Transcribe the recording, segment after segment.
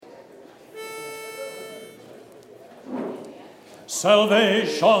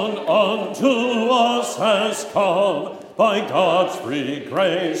Salvation unto us has come by God's free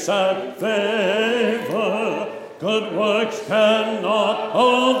grace and favor. Good works cannot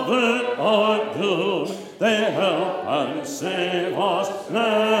avert our doom. They help and save us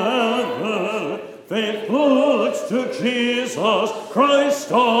never. Faith looks to Jesus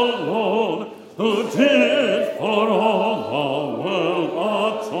Christ alone, who did for all the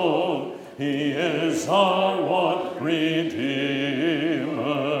world atone. He is our one Redeemer.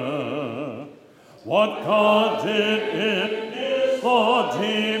 What God did in his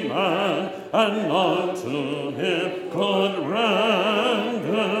body man, and unto him could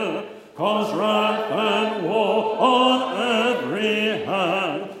render, cause wrath and woe on every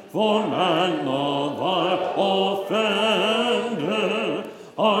hand, for man no vile offender.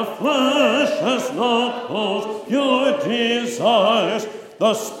 Our flesh has not those pure desires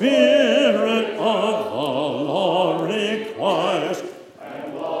the Spirit of the Lord requires,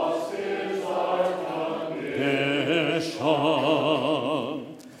 and lost is our condition.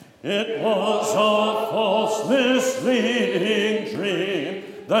 It was a false, misleading dream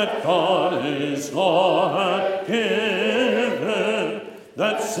that God His law had given,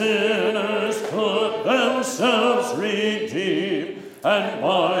 that sinners could themselves redeem, and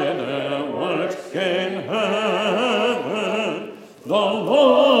by their works gain heaven. The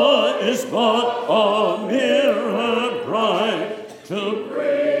law is but a mirror bright to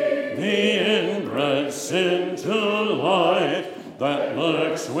bring the inbred sin to light that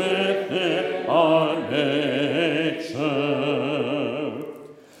lurks within our nature.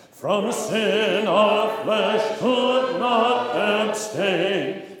 From sin our flesh could not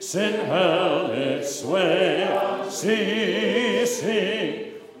abstain, sin held its sway unceasing.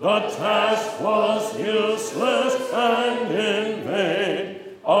 The task was useless and in vain,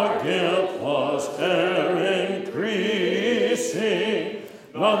 our guilt was ever increasing.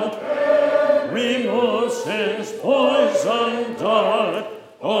 None can remove sin's poison dart,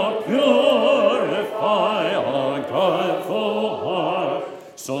 or purify our guileful heart.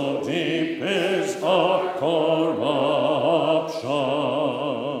 So deep is our corruption.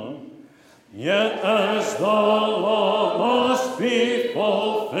 Yet as the law must be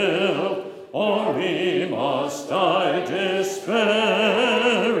fulfilled, or we must die despairing,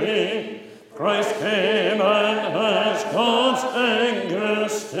 Christ came and has God's anger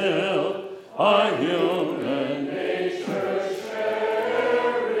stilled, our human nature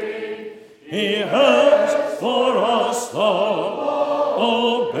sharing. He has for us the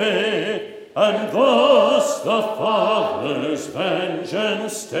law obeyed, and thus the Father's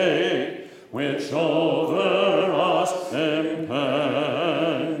vengeance stayed, which over us impended.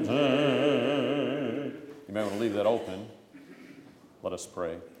 You may want to leave that open. Let us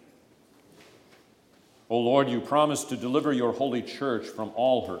pray. O Lord, you promised to deliver your holy church from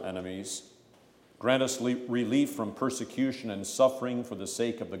all her enemies. Grant us relief from persecution and suffering for the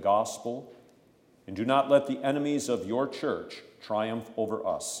sake of the gospel, and do not let the enemies of your church triumph over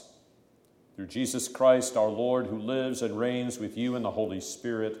us. Through Jesus Christ our Lord, who lives and reigns with you in the Holy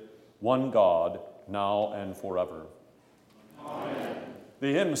Spirit, one God, now and forever. Amen.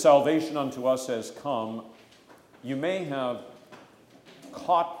 The hymn, Salvation Unto Us Has Come, you may have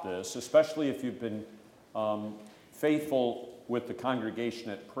caught this, especially if you've been faithful with the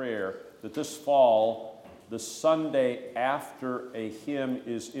congregation at prayer, that this fall, the Sunday after a hymn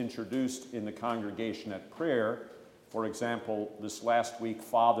is introduced in the congregation at prayer, for example, this last week,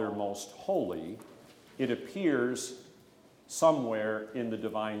 Father Most Holy, it appears somewhere in the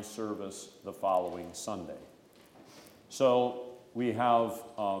divine service the following Sunday. So we have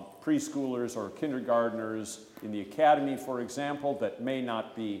preschoolers or kindergartners in the academy, for example, that may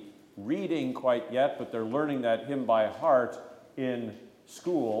not be reading quite yet, but they're learning that hymn by heart in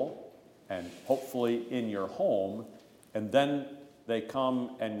school and hopefully in your home. And then they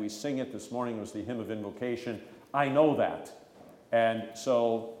come and we sing it. This morning was the hymn of invocation. I know that. And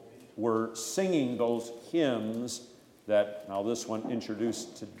so we're singing those hymns that, now this one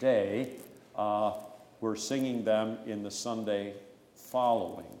introduced today, we're singing them in the Sunday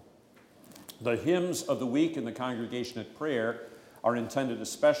following. The hymns of the week in the congregation at prayer are intended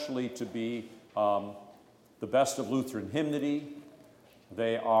especially to be the best of Lutheran hymnody.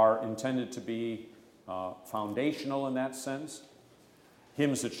 They are intended to be foundational in that sense.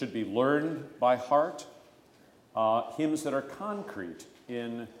 Hymns that should be learned by heart. Hymns that are concrete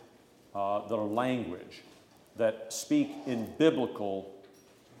in the language, that speak in biblical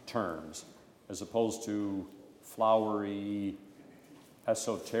terms, as opposed to flowery,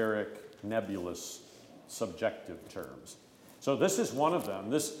 esoteric, nebulous, subjective terms. So this is one of them.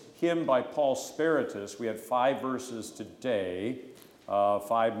 This hymn by Paul Spiritus, we had 5 verses today,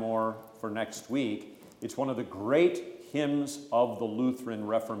 5 more for next week. It's one of the great hymns of the Lutheran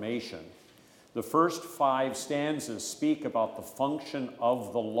Reformation. The first 5 stanzas speak about the function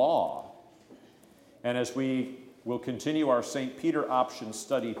of the law. And as we will continue our St. Peter option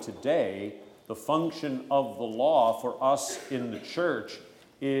study today, the function of the law for us in the church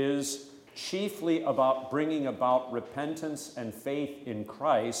is chiefly about bringing about repentance and faith in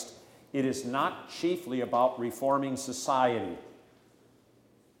Christ. It is not chiefly about reforming society.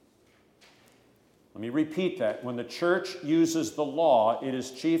 Let me repeat that. When the church uses the law, it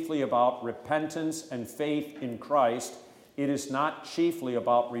is chiefly about repentance and faith in Christ. It is not chiefly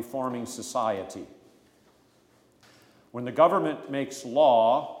about reforming society. When the government makes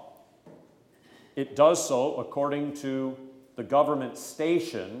law, it does so according to the government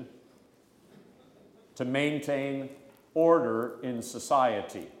station to maintain order in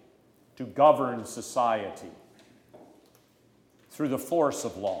society, to govern society through the force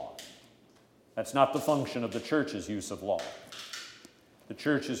of law. That's not the function of the church's use of law. The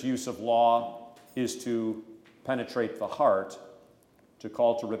church's use of law is to penetrate the heart, to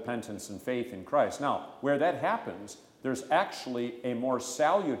call to repentance and faith in Christ. Now, where that happens, there's actually a more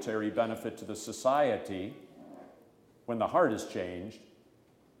salutary benefit to the society when the heart is changed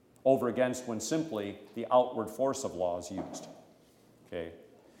over against when simply the outward force of law is used. Okay?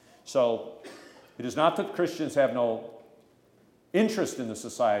 So, it is not that Christians have no interest in the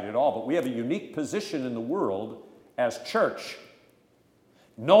society at all, but we have a unique position in the world as church.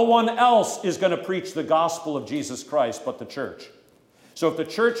 No one else is going to preach the gospel of Jesus Christ but the church. So if the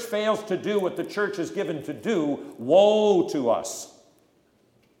church fails to do what the church is given to do, woe to us.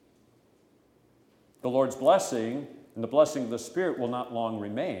 The Lord's blessing and the blessing of the Spirit will not long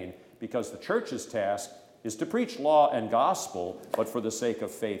remain, because the church's task is to preach law and gospel, but for the sake of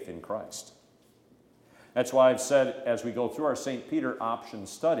faith in Christ. That's why I've said, as we go through our St. Peter option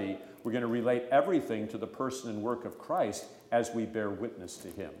study, we're going to relate everything to the person and work of Christ as we bear witness to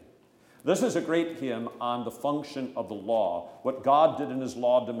him. This is a great hymn on the function of the law. What God did in his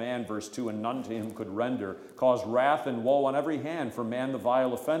law demand, verse 2, and none to him could render, caused wrath and woe on every hand for man the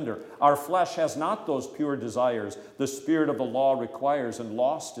vile offender. Our flesh has not those pure desires the spirit of the law requires, and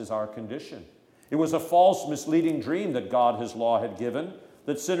lost is our condition. It was a false, misleading dream that God his law had given,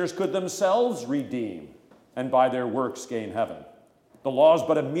 that sinners could themselves redeem and by their works gain heaven. The law is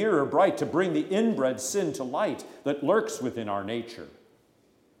but a mirror bright to bring the inbred sin to light that lurks within our nature.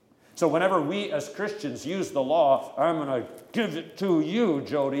 So whenever we as Christians use the law, I'm going to give it to you,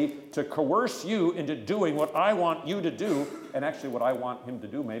 Jody, to coerce you into doing what I want you to do, and actually what I want him to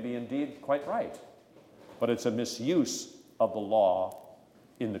do may be indeed quite right. But it's a misuse of the law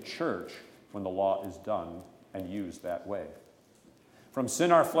in the church when the law is done and used that way. From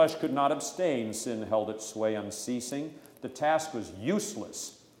sin our flesh could not abstain. Sin held its sway unceasing. The task was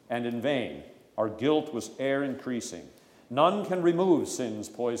useless and in vain. Our guilt was e'er increasing. None can remove sin's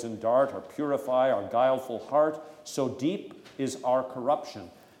poisoned dart or purify our guileful heart. So deep is our corruption.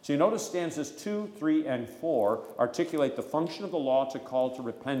 So you notice stanzas 2, 3, and 4 articulate the function of the law to call to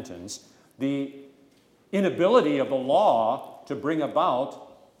repentance, the inability of the law to bring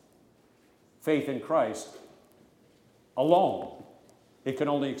about faith in Christ alone. It can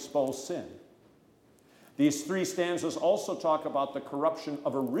only expose sin. These 3 stanzas also talk about the corruption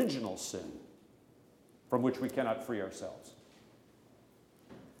of original sin, from which we cannot free ourselves.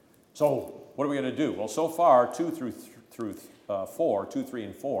 So, what are we going to do? Well, so far, 2 through 4, 2, 3,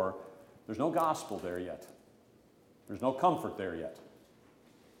 and 4, there's no gospel there yet. There's no comfort there yet.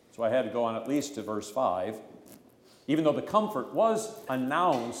 So I had to go on at least to verse 5. Even though the comfort was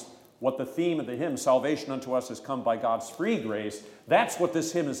announced, what the theme of the hymn, salvation unto us has come by God's free grace, that's what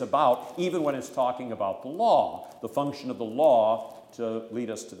this hymn is about, even when it's talking about the law, the function of the law to lead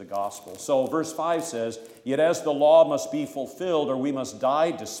us to the gospel. So verse 5 says, yet as the law must be fulfilled, or we must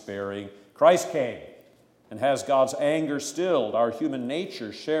die despairing, Christ came and has God's anger stilled, our human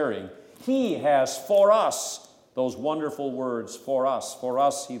nature sharing. He has for us those wonderful words, for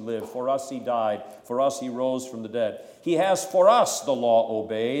us he lived, for us he died, for us he rose from the dead. He has for us the law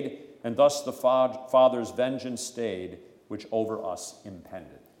obeyed, and thus the Father's vengeance stayed, which over us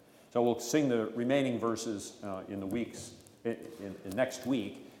impended. So we'll sing the remaining verses in the weeks, in next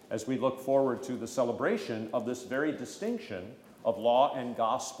week, as we look forward to the celebration of this very distinction of law and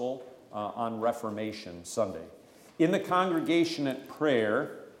gospel on Reformation Sunday. In the congregation at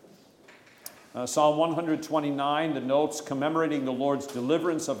prayer, Psalm 129, the notes commemorating the Lord's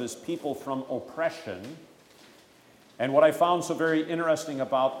deliverance of his people from oppression. And what I found so very interesting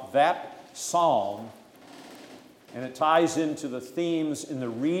about that psalm, and it ties into the themes in the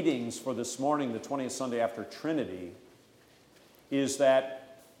readings for this morning, the 20th Sunday after Trinity, is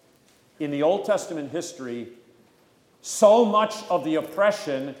that in the Old Testament history, so much of the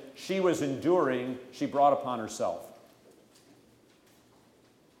oppression she was enduring, she brought upon herself.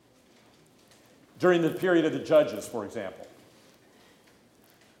 During the period of the Judges, for example,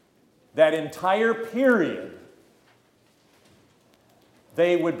 that entire period,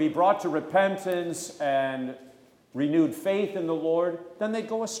 they would be brought to repentance and renewed faith in the Lord, then they'd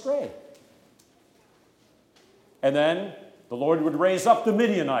go astray. And then the Lord would raise up the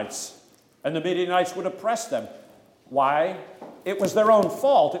Midianites, and the Midianites would oppress them. Why? It was their own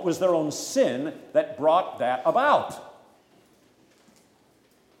fault. It was their own sin that brought that about.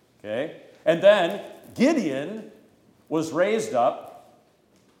 Okay? And then Gideon was raised up,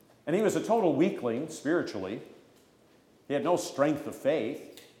 and he was a total weakling spiritually. He had no strength of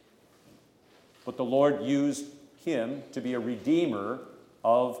faith, but the Lord used him to be a redeemer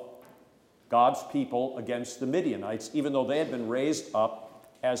of God's people against the Midianites, even though they had been raised up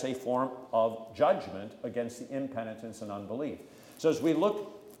as a form of judgment against the impenitence and unbelief. So as we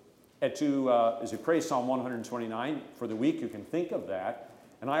look as you pray Psalm 129 for the week, you can think of that.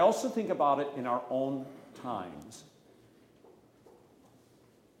 And I also think about it in our own times.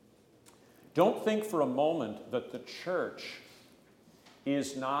 Don't think for a moment that the church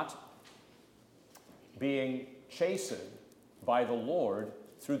is not being chastened by the Lord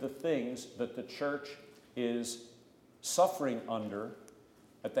through the things that the church is suffering under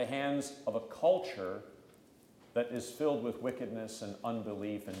at the hands of a culture that is filled with wickedness and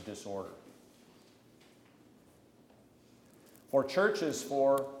unbelief and disorder. For churches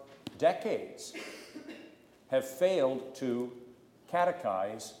for decades have failed to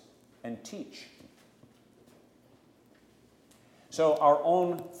catechize and teach. So our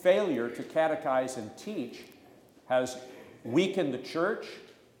own failure to catechize and teach has weakened the church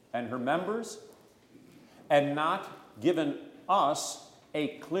and her members and not given us a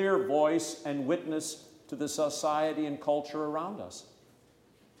clear voice and witness to the society and culture around us.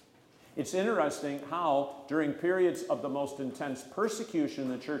 It's interesting how during periods of the most intense persecution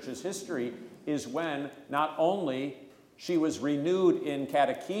in the church's history is when not only she was renewed in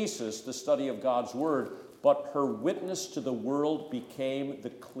catechesis, the study of God's Word, but her witness to the world became the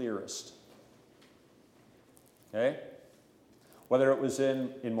clearest. Okay? Whether it was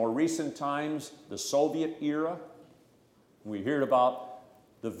in more recent times, the Soviet era, we heard about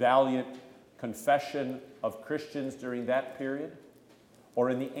the valiant confession of Christians during that period, or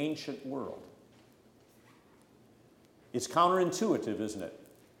in the ancient world. It's counterintuitive, isn't it?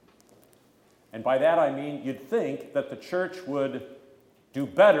 And by that I mean you'd think that the church would do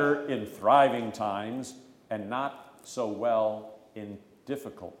better in thriving times and not so well in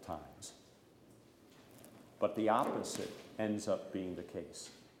difficult times. But the opposite ends up being the case.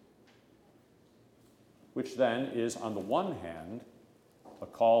 Which then is, on the one hand, a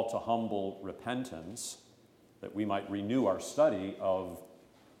call to humble repentance, that we might renew our study of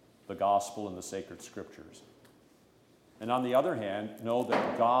the gospel and the sacred scriptures. And on the other hand, know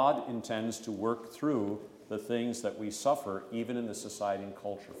that God intends to work through the things that we suffer, even in the society and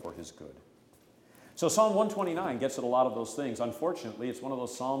culture, for his good. So Psalm 129 gets at a lot of those things. Unfortunately, it's one of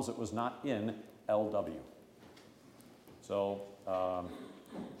those psalms that was not in LW. So,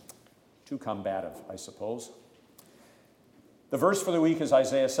 too combative, I suppose. The verse for the week is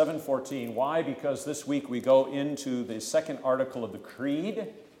Isaiah 7:14. Why? Because this week we go into the second article of the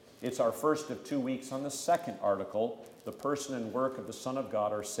Creed. It's our first of 2 weeks on the second article, the person and work of the Son of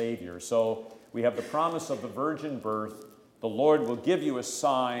God, our Savior. So we have the promise of the virgin birth. The Lord will give you a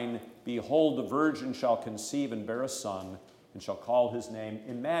sign. Behold, the virgin shall conceive and bear a son, and shall call his name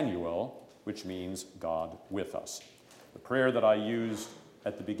Emmanuel, which means God with us. The prayer that I used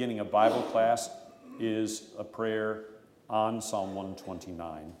at the beginning of Bible class is a prayer on Psalm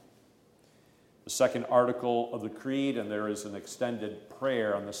 129. The second article of the Creed, and there is an extended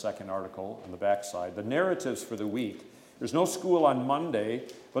prayer on the second article on the backside. The narratives for the week. There's no school on Monday,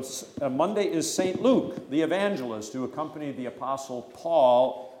 but Monday is St. Luke, the evangelist, who accompanied the Apostle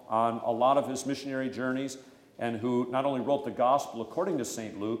Paul on a lot of his missionary journeys, and who not only wrote the Gospel according to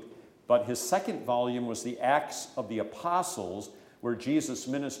St. Luke, but his second volume was the Acts of the Apostles, where Jesus'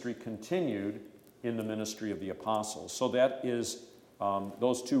 ministry continued in the ministry of the apostles. So that is,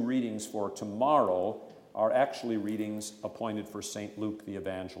 those two readings for tomorrow are actually readings appointed for St. Luke the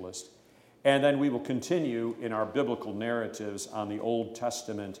evangelist. And then we will continue in our biblical narratives on the Old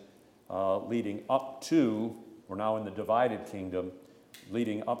Testament leading up to, we're now in the divided kingdom,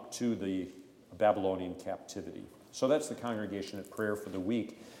 leading up to the Babylonian captivity. So that's the congregation at prayer for the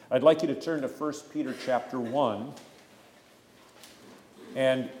week. I'd like you to turn to 1 Peter chapter 1.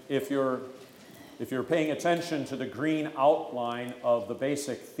 And if you're If you're paying attention to the green outline of the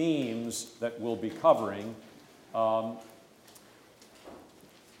basic themes that we'll be covering, we're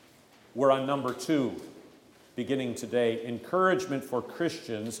on number 2, beginning today, encouragement for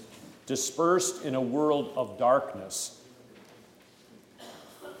Christians dispersed in a world of darkness.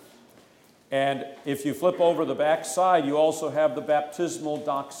 And if you flip over the back side, you also have the baptismal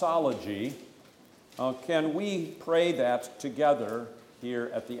doxology. Can we pray that together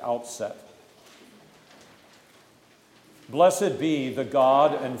here at the outset? Blessed be the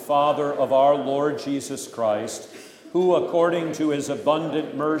God and Father of our Lord Jesus Christ, who according to his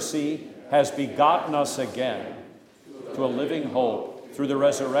abundant mercy has begotten us again to a living hope through the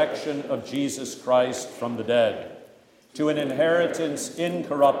resurrection of Jesus Christ from the dead, to an inheritance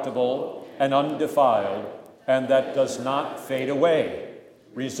incorruptible and undefiled, and that does not fade away,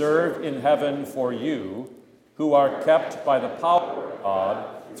 reserved in heaven for you, who are kept by the power of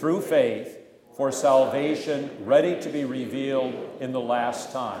God through faith for salvation ready to be revealed in the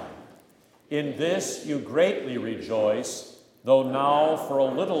last time. In this you greatly rejoice, though now for a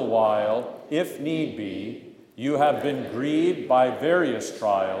little while, if need be, you have been grieved by various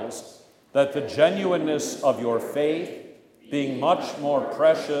trials, that the genuineness of your faith, being much more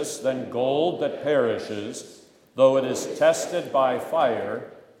precious than gold that perishes, though it is tested by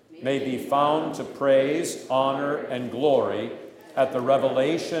fire, may be found to praise, honor, and glory at the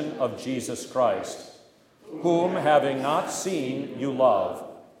revelation of Jesus Christ, whom having not seen you love,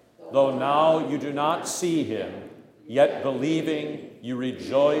 though now you do not see him, yet believing you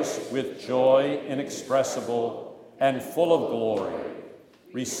rejoice with joy inexpressible and full of glory,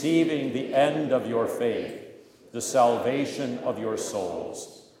 receiving the end of your faith, the salvation of your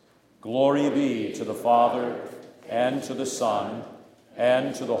souls. Glory be to the Father, and to the Son,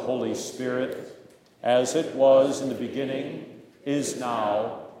 and to the Holy Spirit, as it was in the beginning, is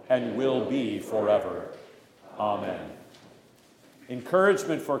now, and will be forever. Amen.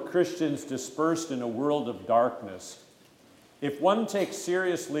 Encouragement for Christians dispersed in a world of darkness. If one takes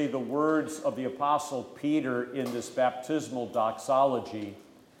seriously the words of the Apostle Peter in this baptismal doxology,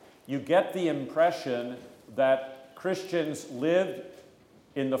 you get the impression that Christians lived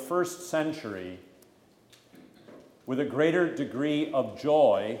in the first century with a greater degree of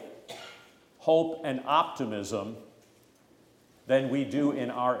joy, hope, and optimism than we do in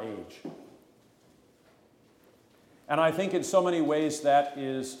our age. And I think in so many ways that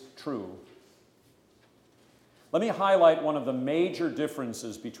is true. Let me highlight one of the major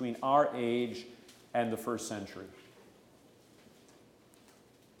differences between our age and the first century.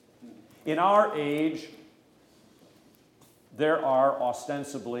 In our age, there are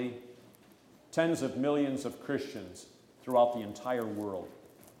ostensibly tens of millions of Christians throughout the entire world,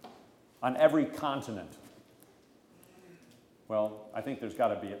 on every continent. Well, I think there's got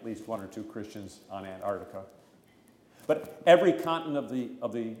to be at least 1 or 2 Christians on Antarctica. But every continent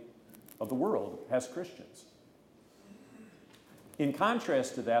of the world has Christians. In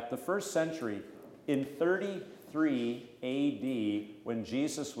contrast to that, the first century, in 33 AD, when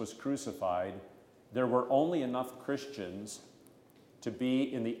Jesus was crucified, there were only enough Christians to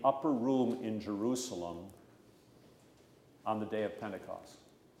be in the upper room in Jerusalem on the day of Pentecost.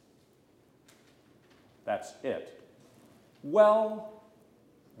 That's it. Well,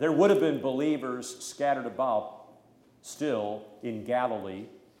 there would have been believers scattered about still in Galilee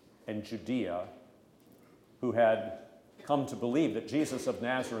and Judea who had come to believe that Jesus of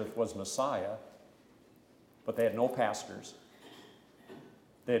Nazareth was Messiah, but they had no pastors,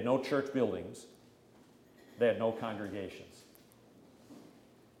 they had no church buildings, they had no congregations.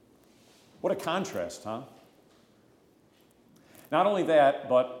 What a contrast, huh? Not only that,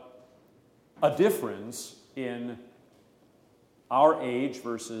 but a difference in our age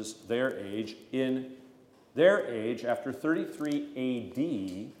versus their age. In their age, after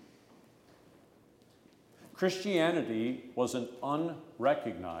 33 AD, Christianity was an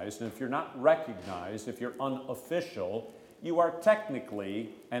unrecognized, and if you're not recognized, if you're unofficial, you are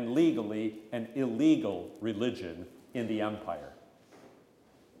technically and legally an illegal religion in the empire.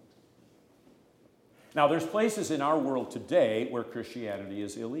 Now, there's places in our world today where Christianity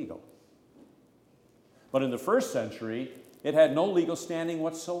is illegal. But in the first century, it had no legal standing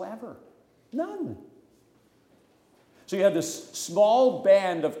whatsoever. None. So you had this small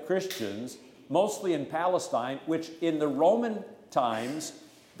band of Christians, mostly in Palestine, which in the Roman times,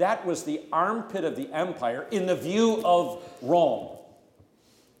 that was the armpit of the empire in the view of Rome.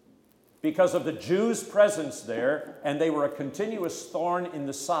 Because of the Jews' presence there, and they were a continuous thorn in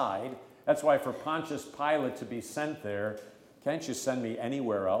the side. That's why for Pontius Pilate to be sent there, can't you send me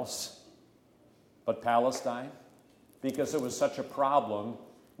anywhere else but Palestine? Because it was such a problem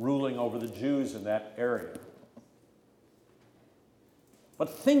ruling over the Jews in that area.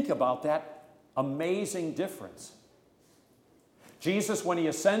 But think about that amazing difference. Jesus, when he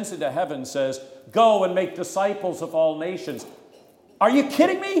ascends into heaven, says, "Go and make disciples of all nations." Are you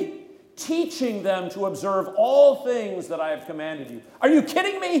kidding me? Teaching them to observe all things that I have commanded you. Are you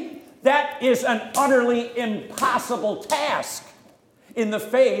kidding me? That is an utterly impossible task in the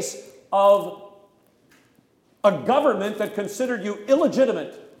face of a government that considered you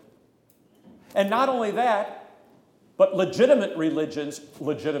illegitimate. And not only that, but legitimate religions,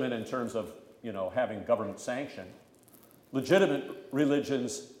 legitimate in terms of, having government sanction, legitimate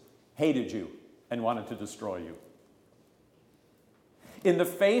religions hated you and wanted to destroy you. In the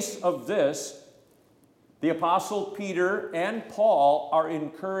face of this, the Apostle Peter and Paul are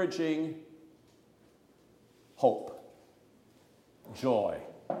encouraging hope, joy,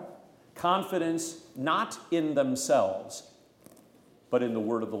 confidence not in themselves, but in the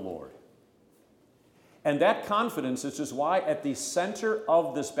word of the Lord. And that confidence is just why at the center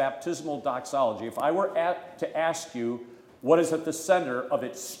of this baptismal doxology, if I were to ask you what is at the center of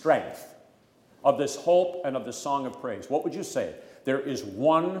its strength, of this hope and of the song of praise, what would you say? There is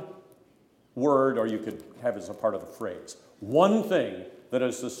one word, or you could have it as a part of a phrase, one thing that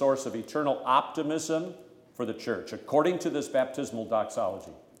is the source of eternal optimism for the church, according to this baptismal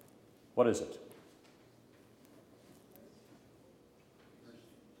doxology. What is it?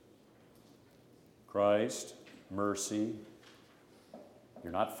 Christ, mercy.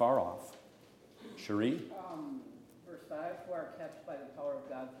 You're not far off. Cherie? Verse 5, we are kept by the power of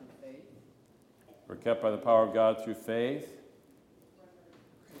God through faith. We're kept by the power of God through faith.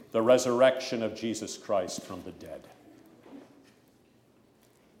 The resurrection of Jesus Christ from the dead.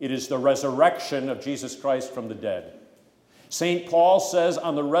 It is the resurrection of Jesus Christ from the dead. St. Paul says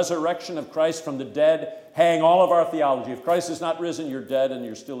on the resurrection of Christ from the dead, hang all of our theology. If Christ is not risen, you're dead and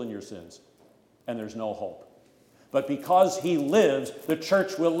you're still in your sins. And there's no hope. But because he lives, the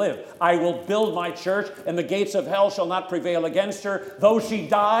church will live. I will build my church, and the gates of hell shall not prevail against her. Though she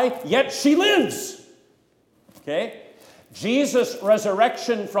die, yet she lives. Okay? Jesus'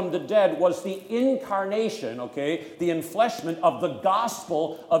 resurrection from the dead was the incarnation, the enfleshment of the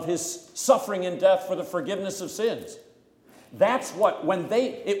gospel of his suffering and death for the forgiveness of sins. That's what,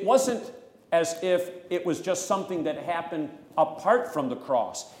 it wasn't as if it was just something that happened apart from the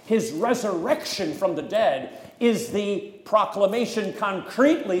cross. His resurrection from the dead is the proclamation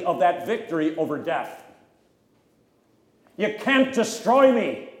concretely of that victory over death. You can't destroy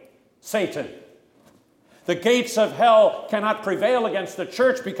me, Satan. The gates of hell cannot prevail against the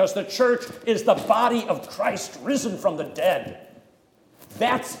church because the church is the body of Christ risen from the dead.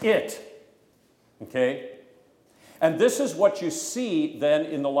 That's it. Okay? And this is what you see then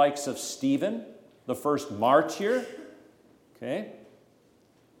in the likes of Stephen, the first martyr. Okay?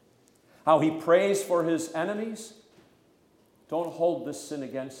 How he prays for his enemies. Don't hold this sin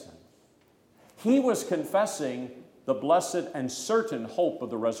against them. He was confessing the blessed and certain hope of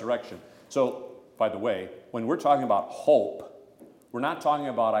the resurrection. So, by the way, when we're talking about hope, we're not talking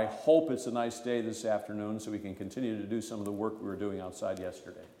about, I hope it's a nice day this afternoon so we can continue to do some of the work we were doing outside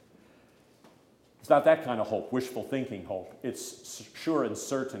yesterday. It's not that kind of hope, wishful thinking hope. It's sure and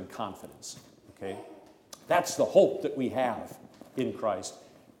certain confidence. Okay? That's the hope that we have in Christ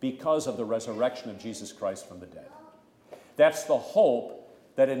because of the resurrection of Jesus Christ from the dead. That's the hope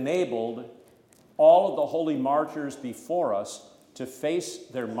that enabled all of the holy martyrs before us to face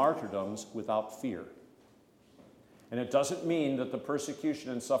their martyrdoms without fear. And it doesn't mean that the persecution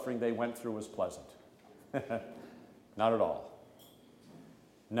and suffering they went through was pleasant. Not at all.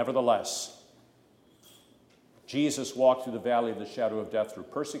 Nevertheless, Jesus walked through the valley of the shadow of death through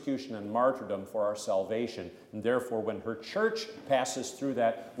persecution and martyrdom for our salvation. And therefore, when her church passes through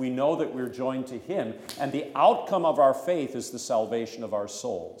that, we know that we're joined to him. And the outcome of our faith is the salvation of our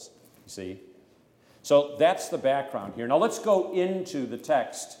souls. You see? So that's the background here. Now let's go into the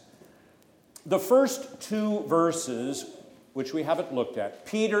text. The first two verses, which we haven't looked at,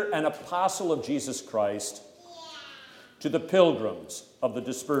 Peter, an apostle of Jesus Christ, to the pilgrims of the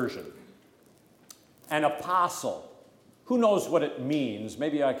dispersion. An apostle. Who knows what it means?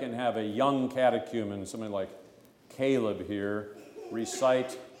 Maybe I can have a young catechumen, somebody like Caleb here,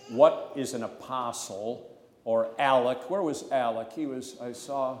 recite what is an apostle, or Alec. Where was Alec?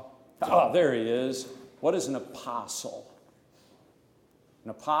 There he is. What is an apostle?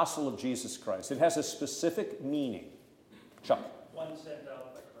 An apostle of Jesus Christ. It has a specific meaning. Chuck. One sent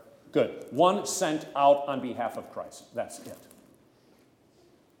out by Christ. Good. One sent out on behalf of Christ. That's it.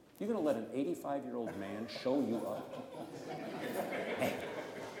 You're going to let an 85-year-old man show you up? Hey.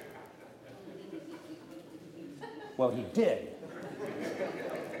 Well, he did.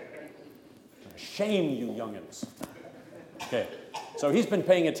 Shame, you youngins. Okay, so he's been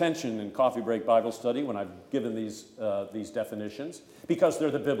paying attention in Coffee Break Bible Study when I've given these definitions, because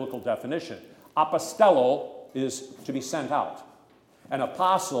they're the biblical definition. Apostello is to be sent out. An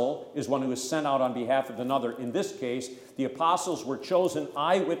apostle is one who is sent out on behalf of another. In this case, the apostles were chosen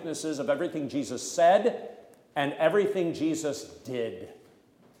eyewitnesses of everything Jesus said and everything Jesus did.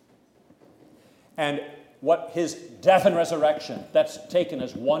 And what his death and resurrection, that's taken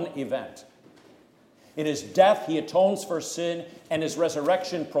as one event. In his death, he atones for sin, and his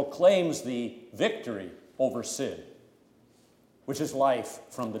resurrection proclaims the victory over sin, which is life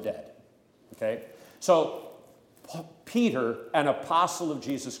from the dead. Okay? So, Peter, an apostle of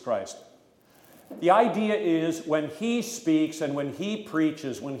Jesus Christ. The idea is when he speaks and when he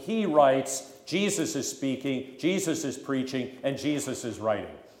preaches, when he writes, Jesus is speaking, Jesus is preaching, and Jesus is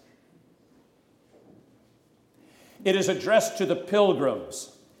writing. It is addressed to the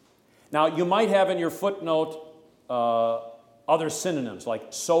pilgrims. Now, you might have in your footnote other synonyms like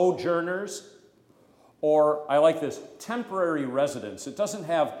sojourners, or I like this, temporary residents. It doesn't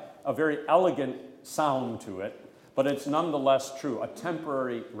have a very elegant sound to it, but it's nonetheless true, a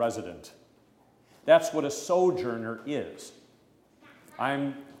temporary resident. That's what a sojourner is.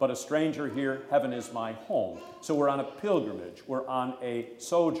 I'm but a stranger here, heaven is my home. So we're on a pilgrimage, we're on a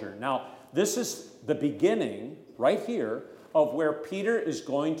sojourn. Now, this is the beginning, right here, of where Peter is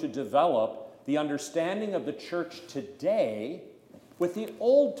going to develop the understanding of the church today with the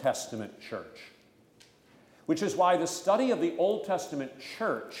Old Testament church. Which is why the study of the Old Testament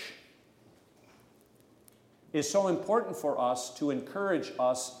church is so important for us to encourage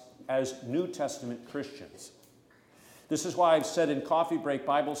us as New Testament Christians. This is why I've said in Coffee Break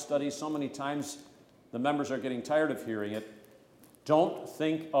Bible Study so many times, the members are getting tired of hearing it, don't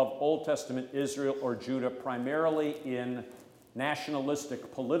think of Old Testament Israel or Judah primarily in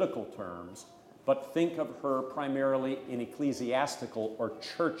nationalistic political terms, but think of her primarily in ecclesiastical or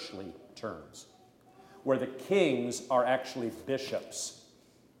churchly terms, where the kings are actually bishops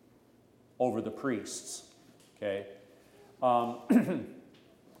over the priests. Okay? And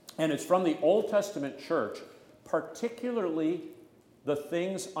it's from the Old Testament church, particularly the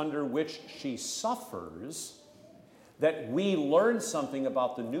things under which she suffers, that we learn something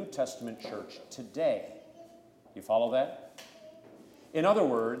about the New Testament church today. You follow that? In other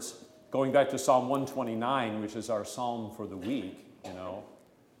words, going back to Psalm 129, which is our psalm for the week,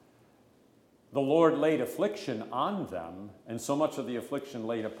 the Lord laid affliction on them, and so much of the affliction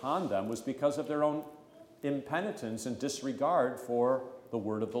laid upon them was because of their own impenitence and disregard for the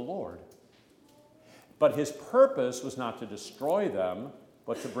word of the Lord. But his purpose was not to destroy them,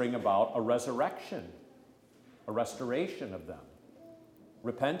 but to bring about a resurrection, a restoration of them,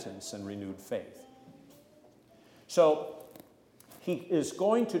 repentance and renewed faith. So he is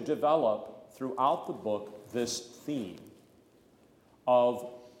going to develop throughout the book this theme of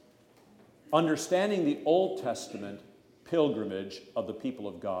understanding the Old Testament pilgrimage of the people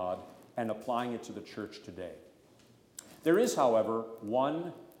of God and applying it to the church today. There is, however,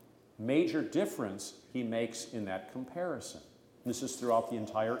 one major difference he makes in that comparison. This is throughout the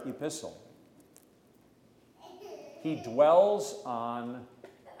entire epistle. He dwells on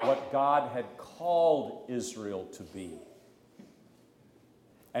what God had called Israel to be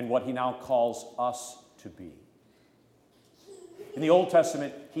and what he now calls us to be. In the Old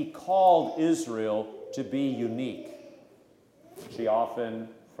Testament, he called Israel to be unique. She often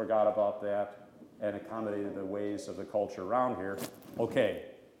forgot about that and accommodated the ways of the culture around here. Okay,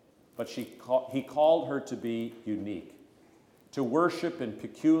 but he called her to be unique, to worship in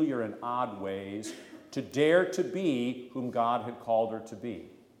peculiar and odd ways, to dare to be whom God had called her to be.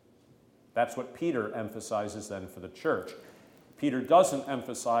 That's what Peter emphasizes then for the church. Peter doesn't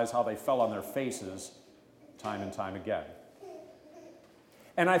emphasize how they fell on their faces time and time again.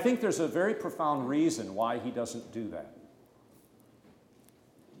 And I think there's a very profound reason why he doesn't do that.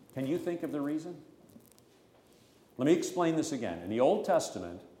 Can you think of the reason? Let me explain this again. In the Old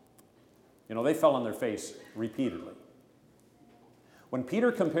Testament, they fell on their face repeatedly. When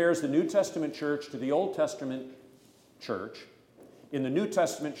Peter compares the New Testament church to the Old Testament church, in the New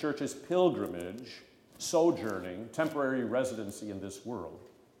Testament church's pilgrimage, sojourning, temporary residency in this world,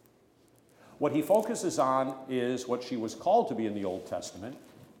 what he focuses on is what she was called to be in the Old Testament,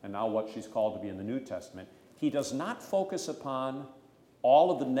 and now what she's called to be in the New Testament. He does not focus upon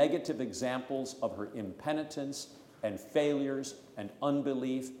all of the negative examples of her impenitence and failures and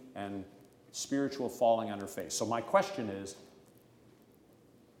unbelief and spiritual falling on her face. So my question is,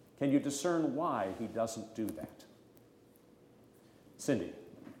 can you discern why he doesn't do that? Cindy?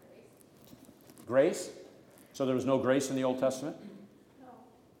 Grace? So there was no grace in the Old Testament?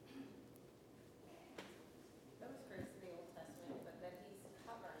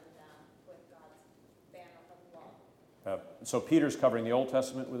 So Peter's covering the Old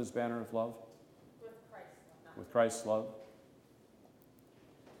Testament with his banner of love? With Christ's love. With Christ's love?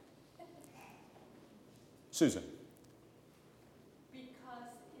 Susan.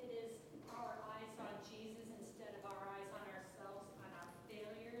 Because it is our eyes on Jesus instead of our eyes on ourselves, on our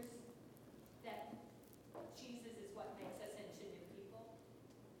failures, that Jesus is what makes us into new people.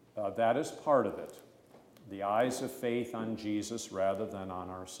 That is part of it. The eyes of faith on Jesus rather than on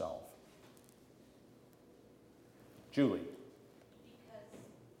ourselves. Julie. Because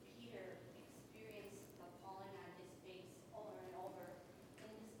Peter experienced the falling on his face over and over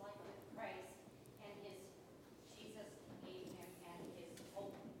in his life with Christ, and Jesus gave him and his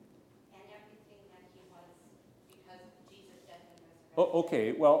hope and everything that he was because Jesus death and resurrection.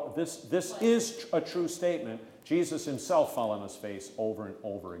 Okay, well, this is a true statement. Jesus himself fell on his face over and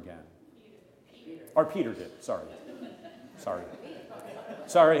over again. Or Peter did, sorry.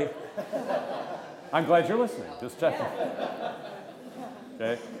 Sorry. I'm glad you're listening. Just checking.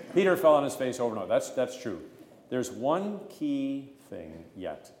 Okay? Peter fell on his face over and over. That's true. There's one key thing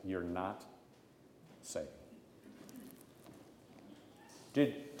yet you're not saying.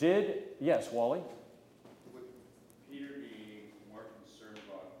 Yes, Wally? Would Peter be more concerned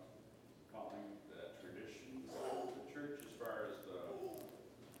about calling the traditions of the church as far as the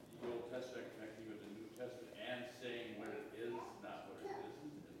Old Testament connecting with the New Testament and saying what it is, not what it isn't,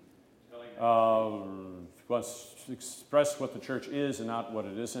 and telling Let's express what the church is and not what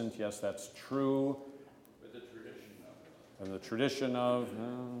it isn't. Yes, that's true. with the tradition of it? And the tradition of,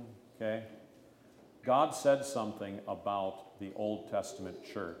 okay. God said something about the Old Testament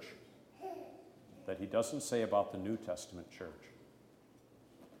church that he doesn't say about the New Testament church.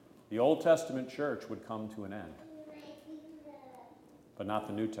 The Old Testament church would come to an end, but not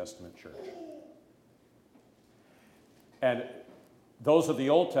the New Testament church. And those of the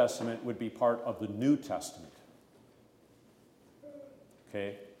Old Testament would be part of the New Testament.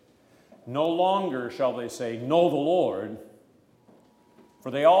 Okay? No longer shall they say, know the Lord, for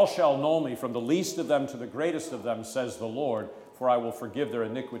they all shall know me, from the least of them to the greatest of them, says the Lord, for I will forgive their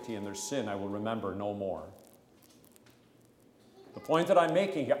iniquity and their sin I will remember no more. The point that I'm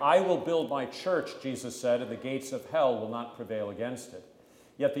making here, I will build my church, Jesus said, and the gates of hell will not prevail against it.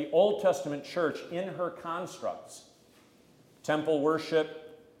 Yet the Old Testament church, in her constructs, temple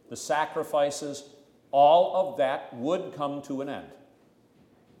worship, the sacrifices, all of that would come to an end.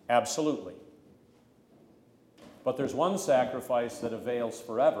 Absolutely. But there's one sacrifice that avails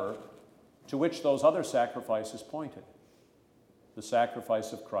forever, to which those other sacrifices pointed. The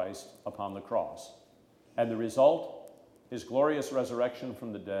sacrifice of Christ upon the cross. And the result is glorious resurrection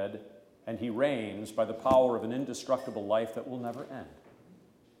from the dead, and he reigns by the power of an indestructible life that will never end.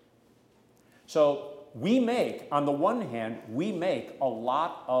 So on the one hand, we make a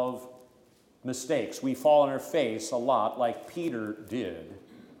lot of mistakes. We fall on our face a lot, like Peter did.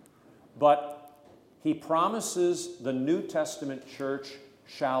 But he promises the New Testament church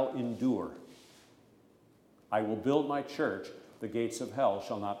shall endure. I will build my church, the gates of hell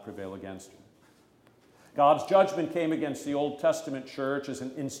shall not prevail against her. God's judgment came against the Old Testament church as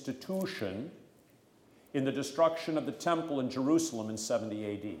an institution in the destruction of the temple in Jerusalem in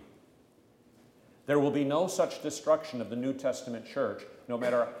 70 AD. There will be no such destruction of the New Testament church, no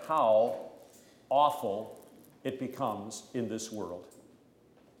matter how awful it becomes in this world.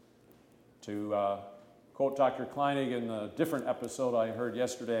 To quote Dr. Kleinig in a different episode I heard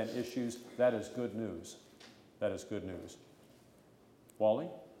yesterday on Issues, that is good news. That is good news. Wally?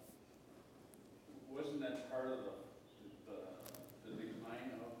 Wasn't that part of the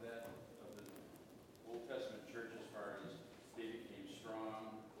decline of the Old Testament church as far as they became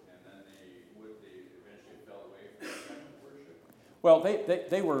strong and then they eventually fell away from temple worship? Well,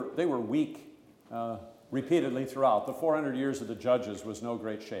 they were weak repeatedly throughout. The 400 years of the judges was no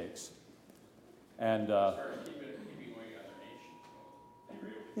great shakes. And As far as keeping away other nations,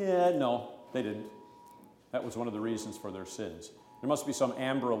 they were able to. no, they didn't. That was one of the reasons for their sins. There must be some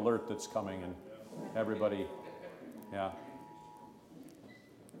Amber Alert that's coming, and everybody, yeah.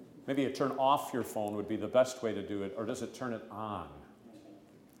 Maybe a turn off your phone would be the best way to do it, or does it turn it on?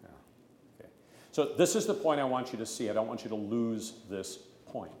 Yeah. Okay. So this is the point I want you to see. I don't want you to lose this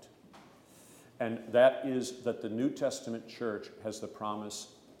point. And that is that the New Testament church has the promise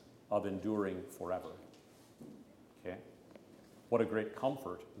of enduring forever. Okay? What a great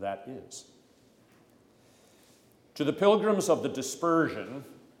comfort that is. To the pilgrims of the dispersion,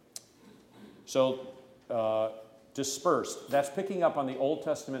 dispersed, that's picking up on the Old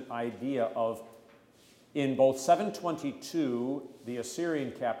Testament idea of, in both 722, the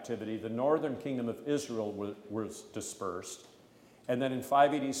Assyrian captivity, the northern kingdom of Israel was dispersed, and then in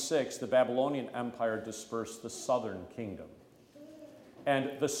 586, the Babylonian Empire dispersed the southern kingdom.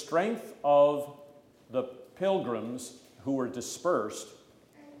 And the strength of the pilgrims who were dispersed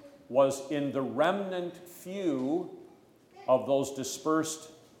was in the remnant few of those dispersed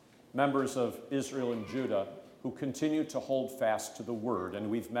members of Israel and Judah who continued to hold fast to the word. And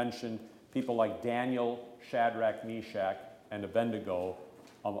we've mentioned people like Daniel, Shadrach, Meshach, and Abednego,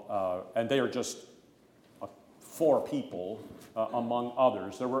 and they are just 4 people among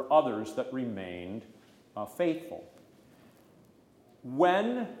others. There were others that remained faithful.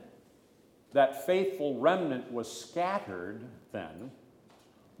 When that faithful remnant was scattered, then,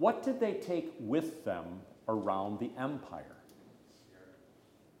 what did they take with them around the empire?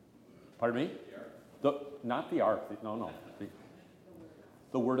 Pardon me? Not the ark. No.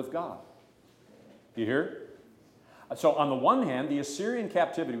 The Word of God. You hear? So on the one hand, the Assyrian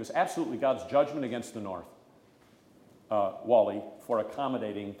captivity was absolutely God's judgment against the north, Wally, for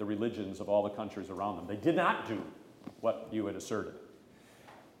accommodating the religions of all the countries around them. They did not do what you had asserted.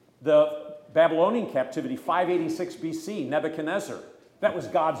 The Babylonian captivity, 586 BC, Nebuchadnezzar, that was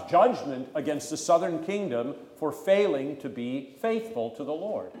God's judgment against the southern kingdom for failing to be faithful to the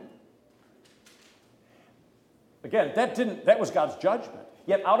Lord. Again, that was God's judgment.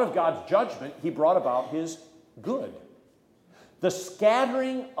 Yet out of God's judgment, he brought about his good. The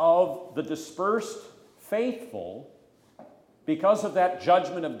scattering of the dispersed faithful, because of that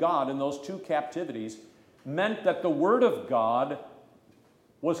judgment of God in those 2 captivities, meant that the word of God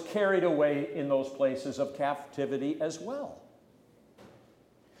was carried away in those places of captivity as well.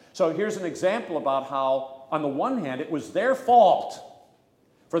 So here's an example about how, on the one hand, it was their fault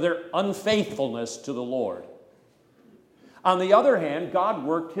for their unfaithfulness to the Lord. On the other hand, God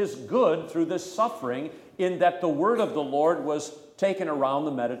worked his good through this suffering in that the word of the Lord was taken around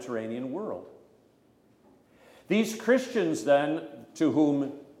the Mediterranean world. These Christians then, to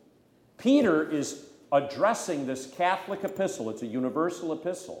whom Peter is addressing this Catholic epistle, it's a universal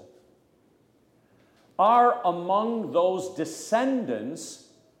epistle, are among those descendants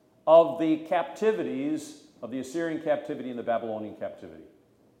of the captivities, of the Assyrian captivity and the Babylonian captivity.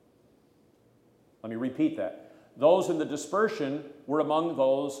 Let me repeat that. Those in the dispersion were among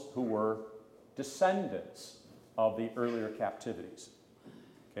those who were descendants of the earlier captivities.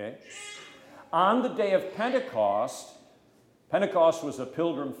 Okay? On the day of Pentecost was a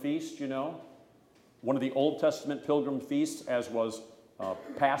pilgrim feast, you know, one of the Old Testament pilgrim feasts, as was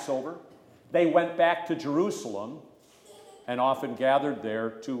Passover. They went back to Jerusalem and often gathered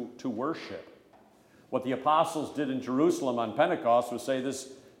there to worship. What the apostles did in Jerusalem on Pentecost was say,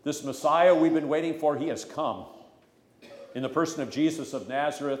 this Messiah we've been waiting for, he has come. In the person of Jesus of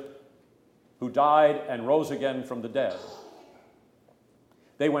Nazareth, who died and rose again from the dead.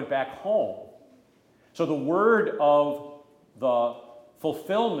 They went back home. So the word of the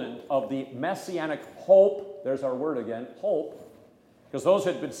fulfillment of the messianic hope, there's our word again, hope, because those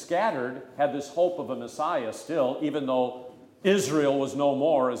who had been scattered had this hope of a Messiah still, even though Israel was no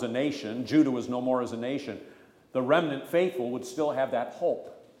more as a nation, Judah was no more as a nation. The remnant faithful would still have that hope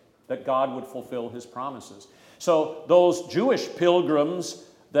that God would fulfill his promises. So those Jewish pilgrims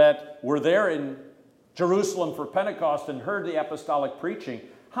that were there in Jerusalem for Pentecost and heard the apostolic preaching,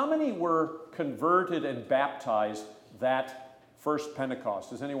 how many were converted and baptized that first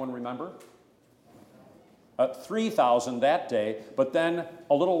Pentecost? Does anyone remember? 3,000 that day, but then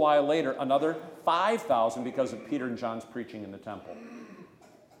a little while later, another 5,000 because of Peter and John's preaching in the temple.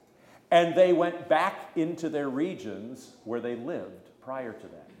 And they went back into their regions where they lived prior to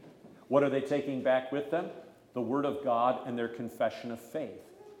that. What are they taking back with them? The Word of God and their confession of faith.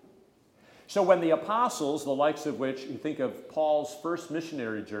 So when the apostles, the likes of which, you think of Paul's first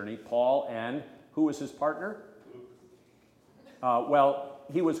missionary journey, Paul and, who was his partner? Well,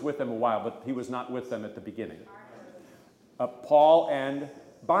 he was with them a while, but he was not with them at the beginning. Paul and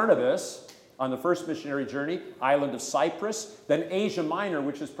Barnabas on the first missionary journey, island of Cyprus, then Asia Minor,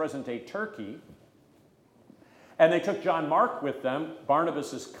 which is present-day Turkey. And they took John Mark with them,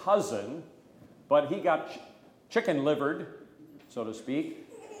 Barnabas' cousin, but he got chicken-livered, so to speak.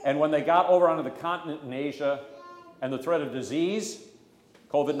 And when they got over onto the continent in Asia and the threat of disease,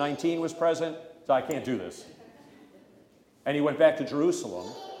 COVID-19 was present, so I can't do this. And he went back to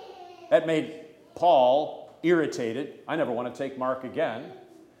Jerusalem. That made Paul irritated. I never want to take Mark again.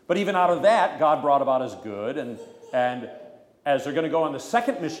 But even out of that, God brought about his good. And as they're going to go on the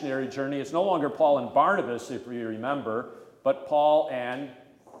second missionary journey, it's no longer Paul and Barnabas, if you remember, but Paul and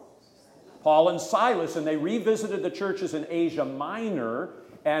Silas. And they revisited the churches in Asia Minor.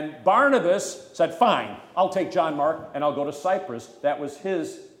 And Barnabas said, fine, I'll take John Mark and I'll go to Cyprus. That was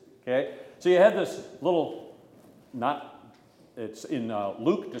his, okay? So you had this little, it's in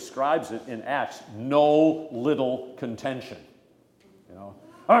Luke describes it in Acts, no little contention,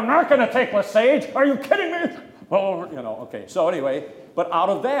 I'm not going to take Lesage. Are you kidding me? Oh, okay. So anyway, but out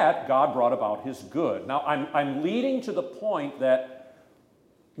of that, God brought about his good. Now, I'm leading to the point that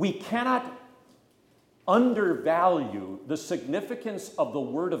we cannot undervalue the significance of the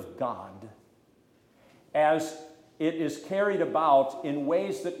Word of God as it is carried about in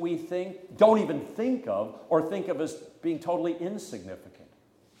ways that we don't even think of, or think of as being totally insignificant.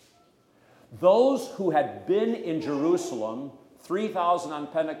 Those who had been in Jerusalem, 3,000 on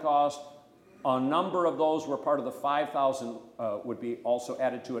Pentecost, a number of those were part of the 5,000, would be also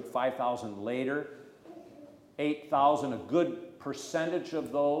added to it 5,000 later, 8,000, a good percentage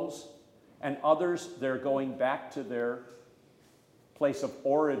of those, and others, they're going back to their place of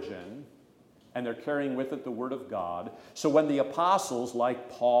origin, and they're carrying with it the Word of God. So when the apostles, like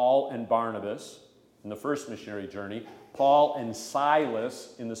Paul and Barnabas in the first missionary journey, Paul and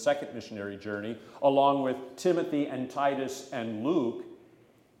Silas in the second missionary journey, along with Timothy and Titus and Luke,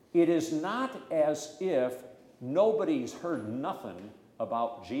 it is not as if nobody's heard nothing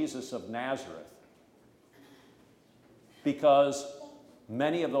about Jesus of Nazareth, because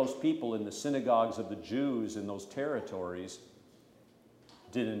many of those people in the synagogues of the Jews in those territories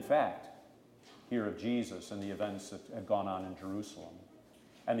did in fact hear of Jesus and the events that had gone on in Jerusalem.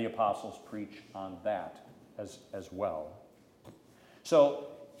 And the apostles preach on that as well. So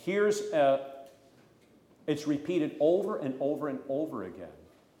it's repeated over and over and over again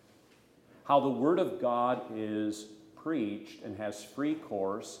how the Word of God is preached and has free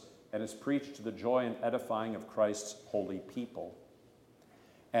course and is preached to the joy and edifying of Christ's holy people.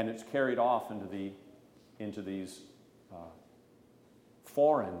 And it's carried off into these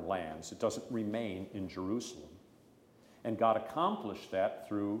foreign lands. It doesn't remain in Jerusalem. And God accomplished that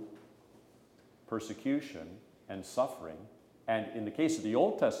through persecution and suffering. And in the case of the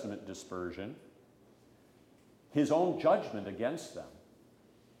Old Testament dispersion, his own judgment against them.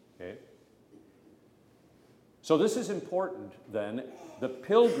 Okay? So this is important then. The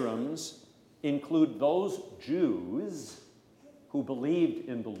pilgrims include those Jews who believed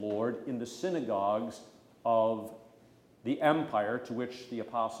in the Lord in the synagogues of the empire to which the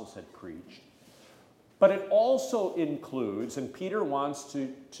apostles had preached. But it also includes, and Peter wants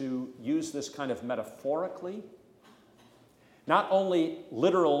to use this kind of metaphorically, not only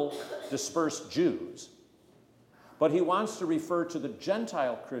literal dispersed Jews, but he wants to refer to the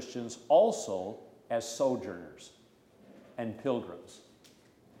Gentile Christians also as sojourners and pilgrims.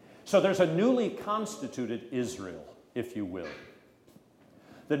 So there's a newly constituted Israel, if you will.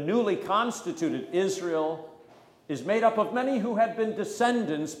 The newly constituted Israel is made up of many who had been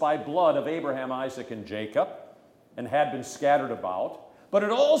descendants by blood of Abraham, Isaac, and Jacob, and had been scattered about. But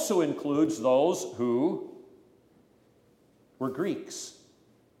it also includes those who were Greeks,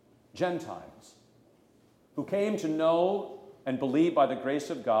 Gentiles, who came to know and believe by the grace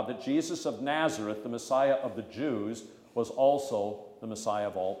of God that Jesus of Nazareth, the Messiah of the Jews, was also the Messiah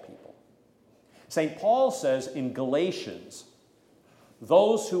of all people. St. Paul says in Galatians,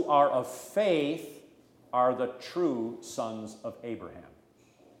 those who are of faith are the true sons of Abraham.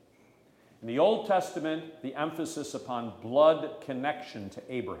 In the Old Testament, the emphasis upon blood connection to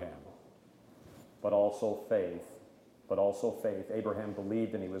Abraham, but also faith. Abraham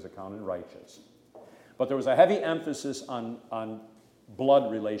believed and he was accounted righteous. But there was a heavy emphasis on blood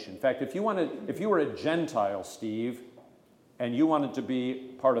relation. In fact, if you were a Gentile, Steve, and you wanted to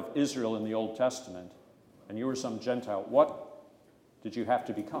be part of Israel in the Old Testament, and you were some Gentile, what did you have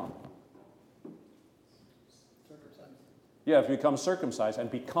to become? You have to become circumcised and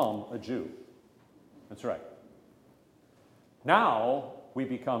become a Jew. That's right. Now we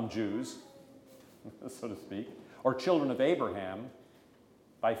become Jews, so to speak, or children of Abraham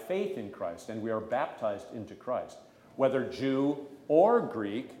by faith in Christ, and we are baptized into Christ. Whether Jew or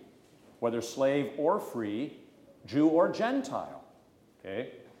Greek, whether slave or free, Jew or Gentile. Okay?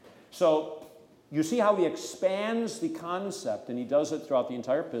 So you see how he expands the concept, and he does it throughout the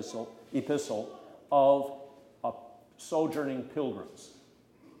entire epistle of sojourning pilgrims.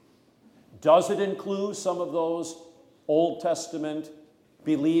 Does it include some of those Old Testament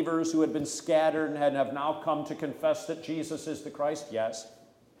believers who had been scattered and have now come to confess that Jesus is the Christ? Yes.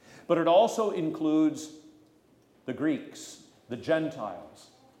 But it also includes the Greeks, the Gentiles,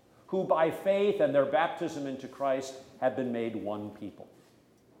 who by faith and their baptism into Christ have been made one people.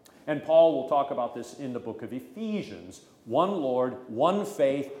 And Paul will talk about this in the book of Ephesians. One Lord, one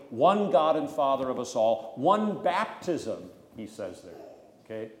faith, one God and Father of us all, one baptism, he says there.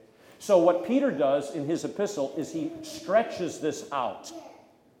 Okay? So what Peter does in his epistle is he stretches this out,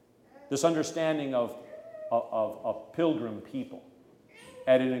 this understanding of pilgrim people.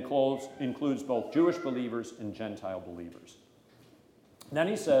 And it includes both Jewish believers and Gentile believers. Then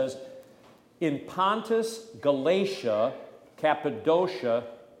he says, in Pontus, Galatia, Cappadocia,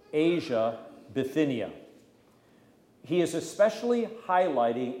 Asia, Bithynia. He is especially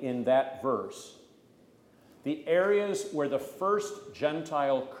highlighting in that verse the areas where the first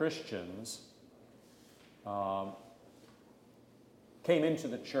Gentile Christians came into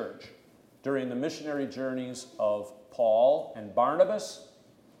the church during the missionary journeys of Paul and Barnabas,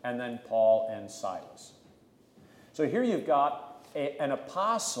 and then Paul and Silas. So here you've got an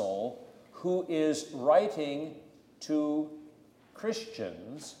apostle who is writing to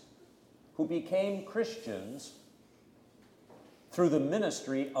Christians who became Christians through the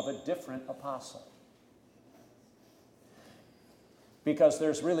ministry of a different apostle. Because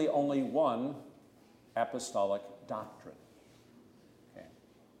there's really only one apostolic doctrine. Okay.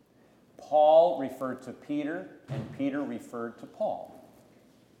 Paul referred to Peter, and Peter referred to Paul.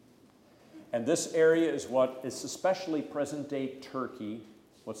 And this area is what is especially present-day Turkey,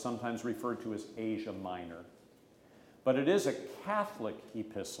 what's sometimes referred to as Asia Minor. But it is a Catholic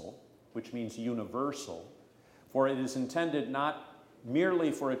epistle, which means universal, for it is intended not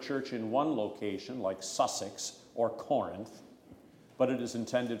merely for a church in one location, like Sussex or Corinth, but it is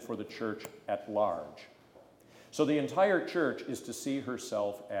intended for the church at large. So the entire church is to see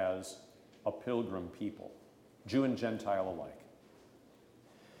herself as a pilgrim people, Jew and Gentile alike.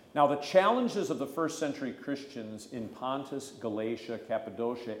 Now, the challenges of the first century Christians in Pontus, Galatia,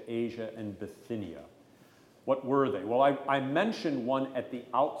 Cappadocia, Asia, and Bithynia, what were they? Well, I mentioned one at the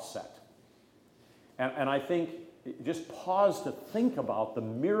outset. And I think, just pause to think about the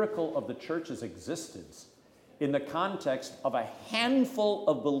miracle of the church's existence in the context of a handful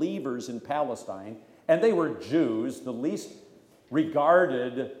of believers in Palestine, and they were Jews, the least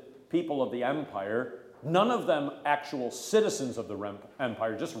regarded people of the empire, none of them actual citizens of the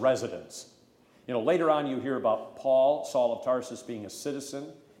empire, just residents. You know, later on you hear about Paul, Saul of Tarsus, being a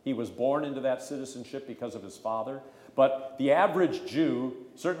citizen. He was born into that citizenship because of his father. But the average Jew,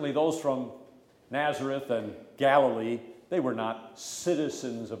 certainly those from Nazareth and Galilee, they were not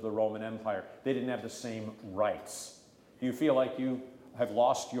citizens of the Roman Empire. They didn't have the same rights. Do you feel like you have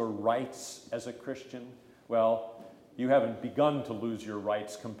lost your rights as a Christian? Well, you haven't begun to lose your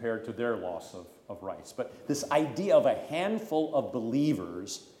rights compared to their loss of rights. But this idea of a handful of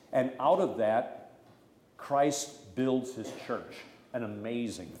believers, and out of that, Christ builds his church. An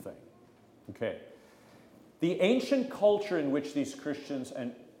amazing thing. Okay. The ancient culture in which these Christians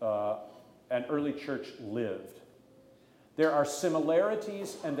and early church lived, there are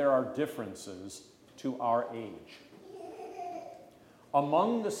similarities and there are differences to our age.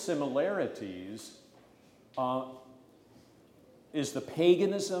 Among the similarities is the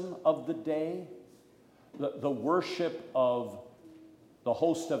paganism of the day, the worship of the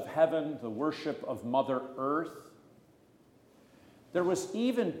host of heaven, the worship of Mother Earth. There was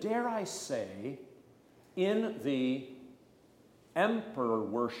even, dare I say, in the emperor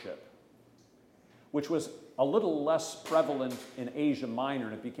worship, which was a little less prevalent in Asia Minor,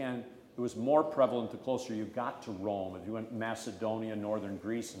 and it was more prevalent the closer you got to Rome, if you went Macedonia, northern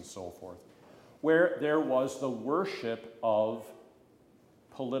Greece, and so forth, where there was the worship of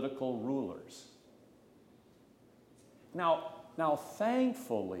political rulers. Now,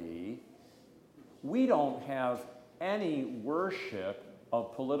 thankfully, we don't have any worship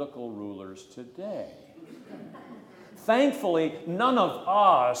of political rulers today. Thankfully, none of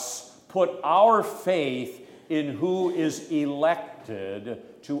us put our faith in who is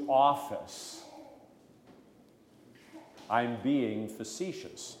elected to office. I'm being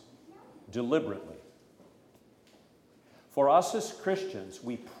facetious, deliberately. For us as Christians,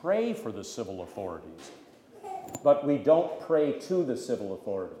 we pray for the civil authorities, but we don't pray to the civil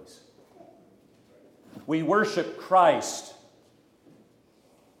authorities. We worship Christ.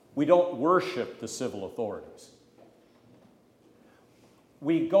 We don't worship the civil authorities.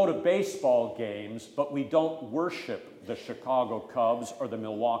 We go to baseball games, but we don't worship the Chicago Cubs or the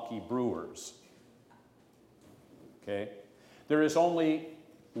Milwaukee Brewers. Okay? There is only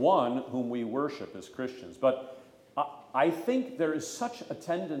one whom we worship as Christians. But I think there is such a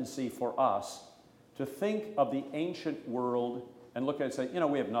tendency for us to think of the ancient world and look at it and say,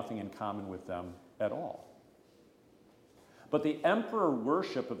 we have nothing in common with them at all. But the emperor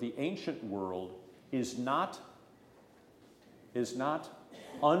worship of the ancient world is not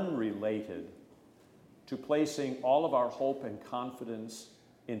unrelated to placing all of our hope and confidence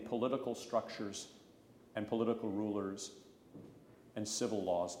in political structures and political rulers and civil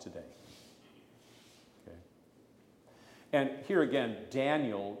laws today. Okay. And here again,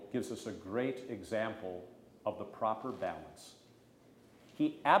 Daniel gives us a great example of the proper balance.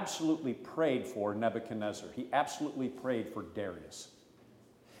 He absolutely prayed for Nebuchadnezzar. He absolutely prayed for Darius.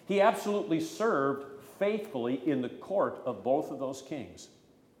 He absolutely served faithfully in the court of both of those kings.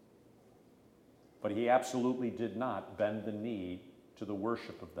 But he absolutely did not bend the knee to the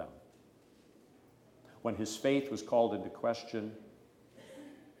worship of them. When his faith was called into question,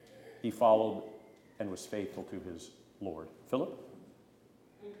 he followed and was faithful to his Lord. Philip?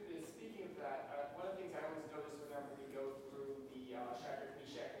 Speaking of that, one of the things I always notice whenever we go through the Shadrach,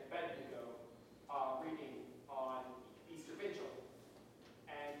 Meshach, and Abednego reading on Easter Vigil,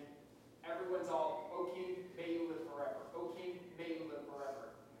 and everyone's all, "O King, may you live forever. O King, may you live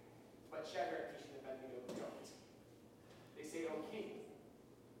forever." But Shadrach, Meshach, and Abednego don't. They say, "O King."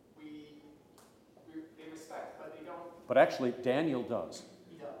 They respect, but they don't. But actually, Daniel does.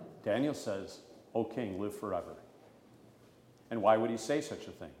 He does. Daniel says, "O king, live forever." And why would he say such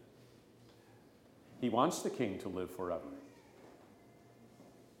a thing? He wants the king to live forever.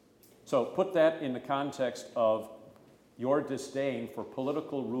 So put that in the context of your disdain for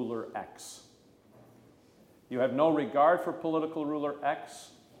political ruler X. You have no regard for political ruler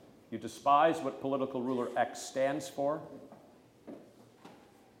X. You despise what political ruler X stands for.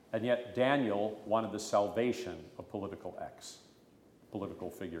 And yet Daniel wanted the salvation of political X, political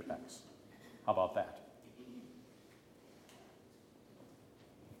figure X. How about that?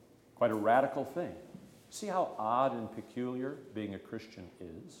 Quite a radical thing. See how odd and peculiar being a Christian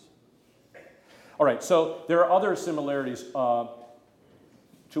is? All right, so there are other similarities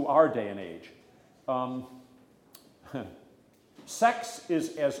to our day and age. Sex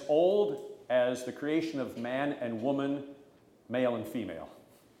is as old as the creation of man and woman, male and female.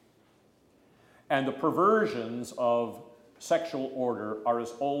 And the perversions of sexual order are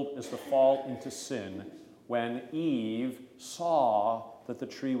as old as the fall into sin when Eve saw that the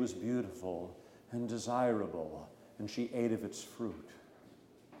tree was beautiful and desirable, and she ate of its fruit.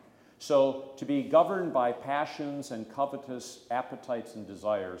 So to be governed by passions and covetous appetites and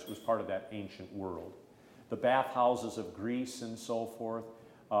desires was part of that ancient world. The bathhouses of Greece and so forth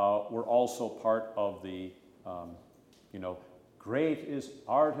were also part of the, great is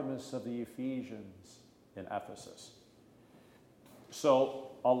Artemis of the Ephesians in Ephesus.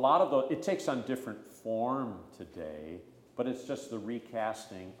 So a lot of it takes on different form today, but it's just the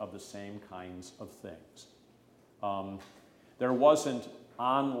recasting of the same kinds of things. There wasn't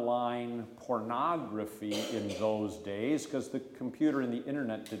online pornography in those days because the computer and the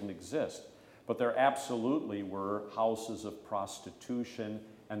internet didn't exist. But there absolutely were houses of prostitution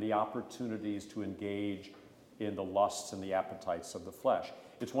and the opportunities to engage in the lusts and the appetites of the flesh.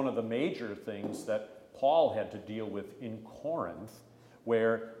 It's one of the major things that Paul had to deal with in Corinth,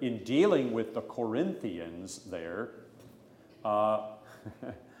 where in dealing with the Corinthians there,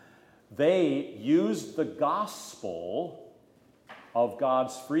 they used the gospel of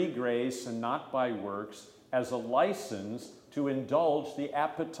God's free grace and not by works as a license to indulge the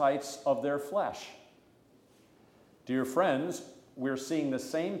appetites of their flesh. Dear friends, we're seeing the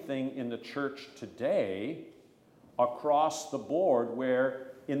same thing in the church today across the board,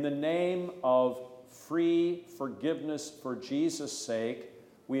 where in the name of free forgiveness for Jesus' sake,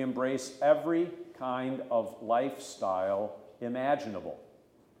 we embrace every kind of lifestyle imaginable.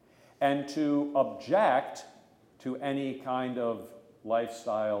 And to object to any kind of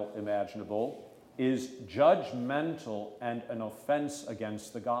lifestyle imaginable is judgmental and an offense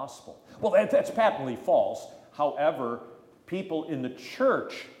against the gospel. Well, that's patently false. However, people in the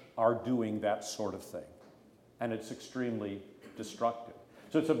church are doing that sort of thing, and it's extremely destructive.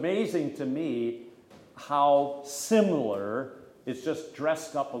 So it's amazing to me how similar, it's just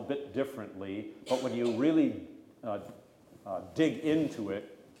dressed up a bit differently, but when you really dig into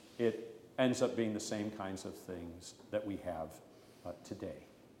it, it ends up being the same kinds of things that we have today.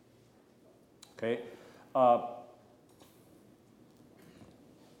 Okay?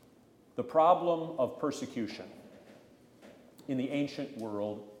 The problem of persecution in the ancient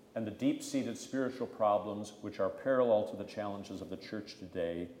world and the deep-seated spiritual problems which are parallel to the challenges of the church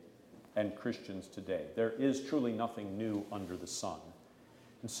today and Christians today. There is truly nothing new under the sun.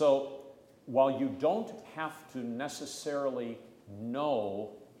 And so, while you don't have to necessarily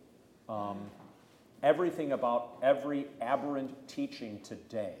know everything about every aberrant teaching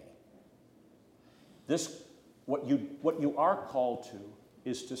today, what you are called to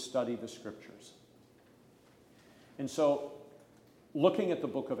is to study the Scriptures. And so, looking at the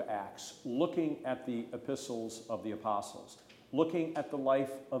book of Acts, looking at the epistles of the apostles, looking at the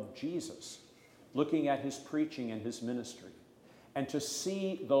life of Jesus, looking at his preaching and his ministry, and to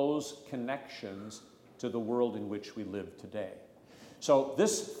see those connections to the world in which we live today. So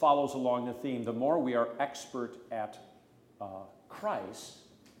this follows along the theme. The more we are expert at Christ,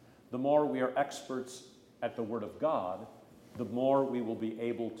 the more we are experts at the Word of God, the more we will be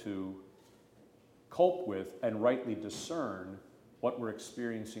able to cope with and rightly discern what we're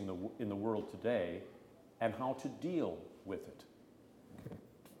experiencing in the world today and how to deal with it.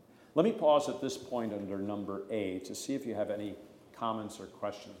 Let me pause at this point under number A to see if you have any comments or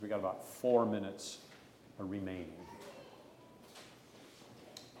questions. We got about 4 minutes remaining.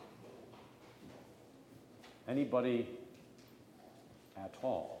 Anybody at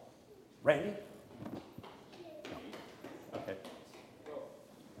all? Randy? No. Okay. Well,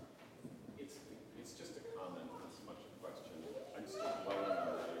 it's just a comment, not so much a question. I'm still dwelling on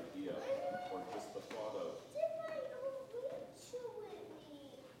the idea, or just the thought of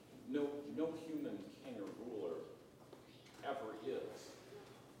no human king or ruler ever is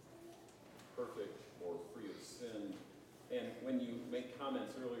perfect or free of sin. And when you make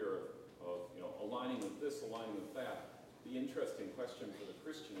comments earlier of aligning with this, aligning with that, the interesting question for the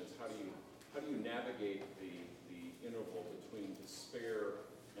Christian is how do you navigate the interval between despair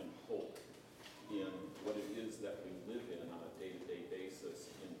and hope in what it is that we live in on a day-to-day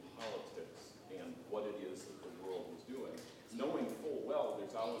basis in politics and what it is that the world is doing, knowing full well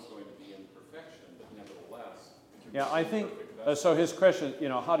there's always going to be imperfection, but nevertheless. Yeah, I think, so his question,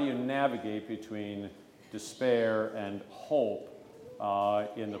 how do you navigate between despair and hope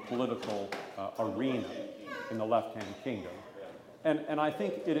in the political arena in the left-hand kingdom? And I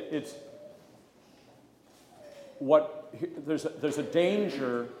think it's there's a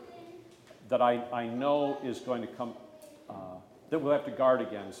danger that I know is going to come, that we'll have to guard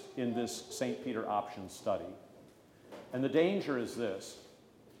against in this St. Peter option study. And the danger is this: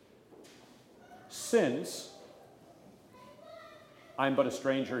 since I'm but a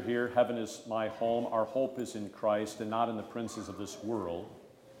stranger here, heaven is my home, our hope is in Christ and not in the princes of this world.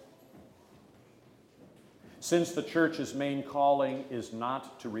 Since the church's main calling is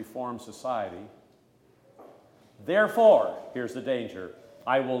not to reform society, therefore, here's the danger,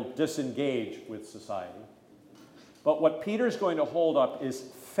 I will disengage with society. But what Peter's going to hold up is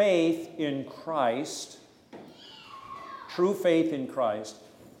faith in Christ. True faith in Christ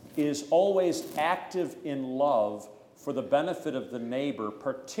is always active in love for the benefit of the neighbor,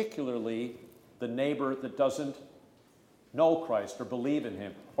 particularly the neighbor that doesn't know Christ or believe in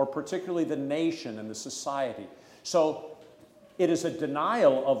him, or particularly the nation and the society. So it is a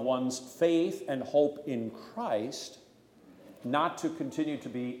denial of one's faith and hope in Christ not to continue to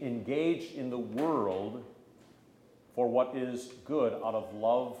be engaged in the world for what is good out of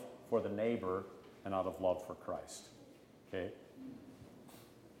love for the neighbor and out of love for Christ. Okay?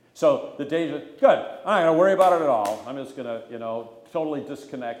 So the danger, good, I'm not going to worry about it at all. I'm just going to, totally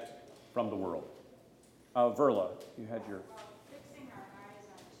disconnect from the world. Verla, you had your... Fixing our eyes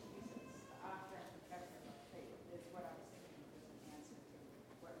on Jesus, the author and perfecter of faith, is what I was thinking was an answer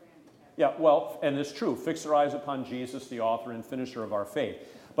to what Randy had. Yeah, well, and it's true. Fix our eyes upon Jesus, the author and finisher of our faith.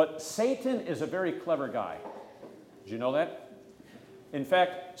 But Satan is a very clever guy. Did you know that? In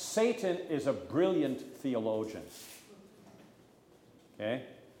fact, Satan is a brilliant theologian. Okay?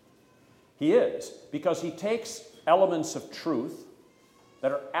 He is, because he takes elements of truth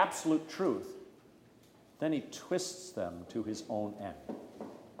that are absolute truth, then he twists them to his own end.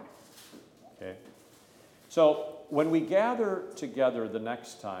 Okay? So when we gather together the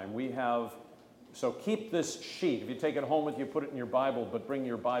next time, so keep this sheet. If you take it home with you, put it in your Bible, but bring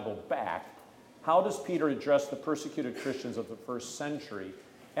your Bible back. How does Peter address the persecuted Christians of the first century?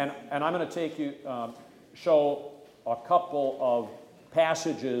 And I'm going to take you, show a couple of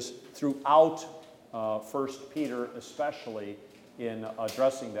passages throughout 1 Peter, especially in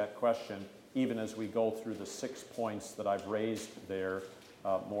addressing that question, even as we go through the 6 points that I've raised there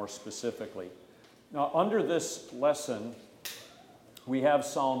more specifically. Now, under this lesson, we have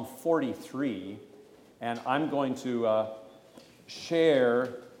Psalm 43, and I'm going to share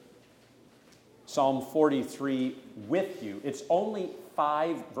Psalm 43 with you. It's only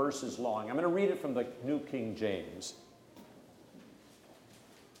 5 verses long. I'm going to read it from the New King James.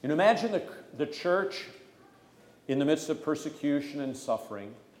 And imagine the church in the midst of persecution and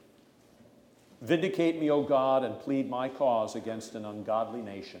suffering. Vindicate me, O God, and plead my cause against an ungodly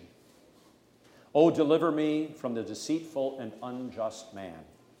nation. O deliver me from the deceitful and unjust man.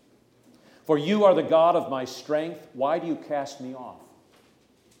 For you are the God of my strength. Why do you cast me off?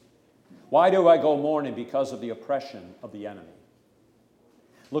 Why do I go mourning because of the oppression of the enemy?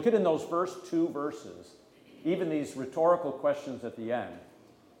 Look at in those first 2 verses, even these rhetorical questions at the end,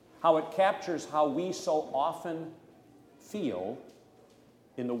 how it captures how we so often feel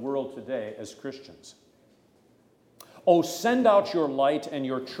in the world today as Christians. Oh, send out your light and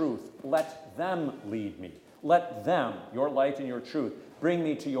your truth. Let them lead me. Let them, your light and your truth, bring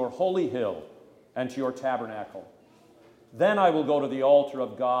me to your holy hill and to your tabernacle. Then I will go to the altar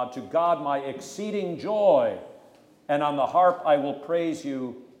of God, to God my exceeding joy. And on the harp I will praise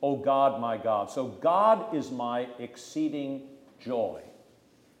you, O God my God. So God is my exceeding joy.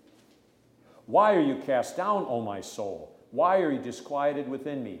 Why are you cast down, O my soul? Why are you disquieted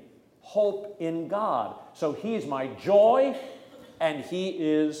within me? Hope in God. So he is my joy, and he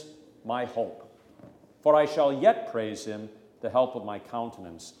is my hope. For I shall yet praise him, the help of my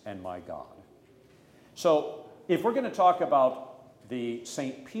countenance and my God. So if we're going to talk about the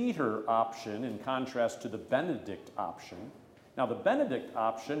St. Peter option in contrast to the Benedict option, now the Benedict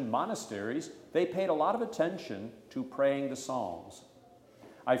option, monasteries, they paid a lot of attention to praying the Psalms.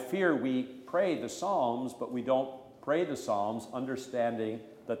 I fear we pray the Psalms, but we don't pray the Psalms understanding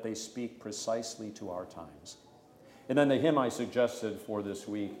that they speak precisely to our times. And then the hymn I suggested for this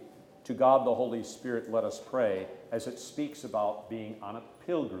week, To God the Holy Spirit Let Us Pray, as it speaks about being on a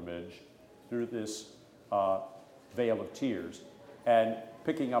pilgrimage through this vale of tears. And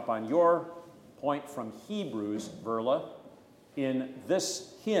picking up on your point from Hebrews, Verla, in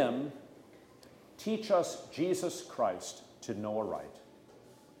this hymn, teach us Jesus Christ to know aright,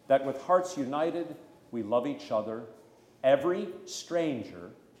 that with hearts united we love each other, every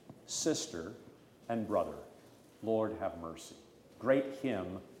stranger, sister, and brother. Lord, have mercy. Great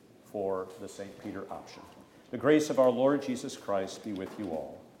hymn for the St. Peter option. The grace of our Lord Jesus Christ be with you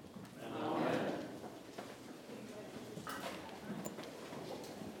all.